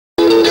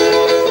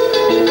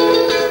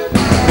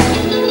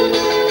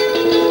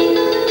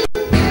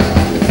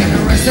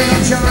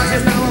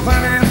charges, now I'm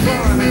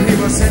unemployment. He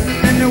was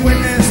sitting in the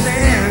witness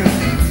stand.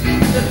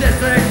 The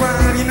district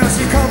crime, you know,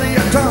 she called the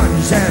attorney.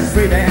 She said,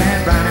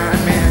 street-eyed,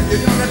 brown-eyed man, you're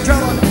gonna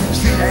trouble,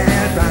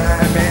 street-eyed,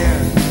 brown-eyed man.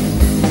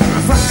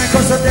 I'm flying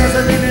across the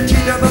desert in the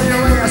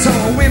TWA. I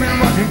saw women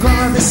walking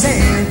across the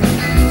sand.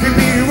 He'd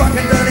be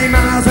walking 30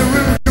 miles a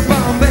route to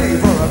Bombay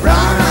for a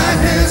brown-eyed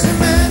handsome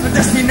man. The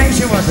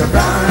destination was a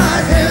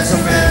brown-eyed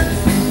handsome man.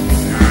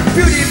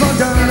 Beautiful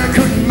daughter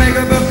couldn't make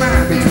up her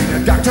mind between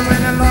a doctor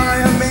and a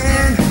lawyer man.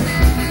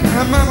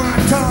 Her mama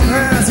told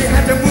her she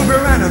had to move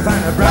around and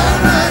find a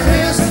brown-eyed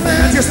handsome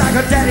man. Just like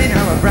her daddy,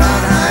 now a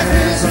brown-eyed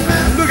handsome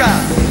man. Look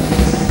out!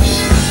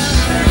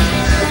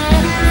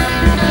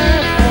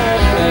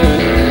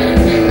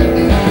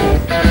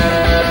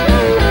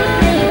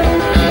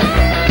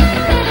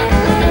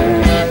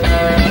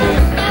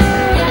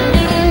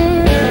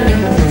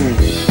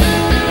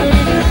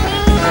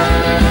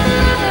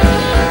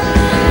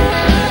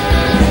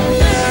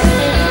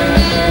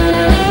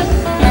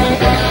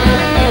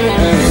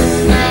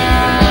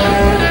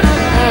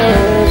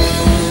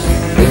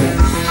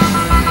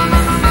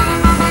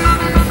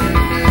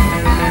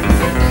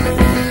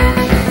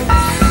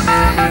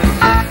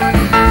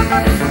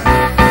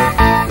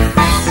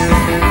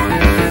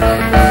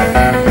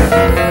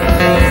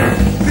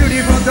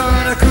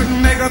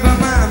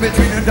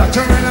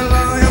 Doctor and a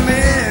lawyer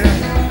man.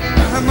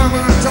 Her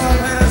mama told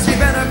her she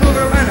better move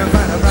around and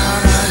find a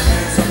brown-eyed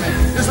handsome man.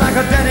 Just like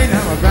her daddy,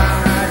 now a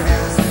brown-eyed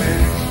handsome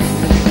man.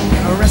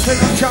 Arrested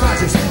on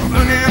charges of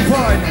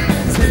unemployed,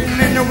 sitting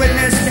in the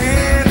witness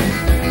stand.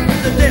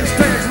 The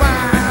district's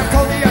wife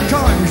called the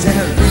attorney. She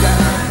said, "Freedom,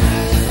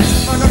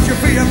 find out your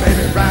freedom,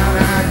 baby,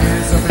 brown-eyed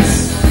handsome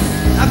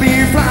man." I've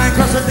been flying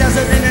across the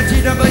desert in the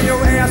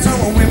TWA. I saw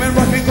women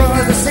walking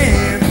across the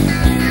sand.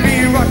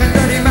 Been walking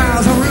 30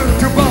 miles en route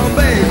to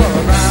Bombay for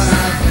a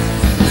brown-eyed,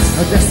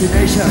 a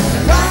destination.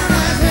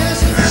 Brown-eyed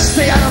handsome man.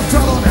 Stay out of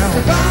trouble now.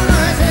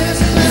 Brown-eyed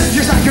handsome man.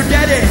 Just like your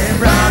daddy,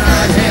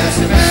 brown-eyed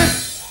handsome man.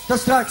 The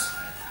Slugs.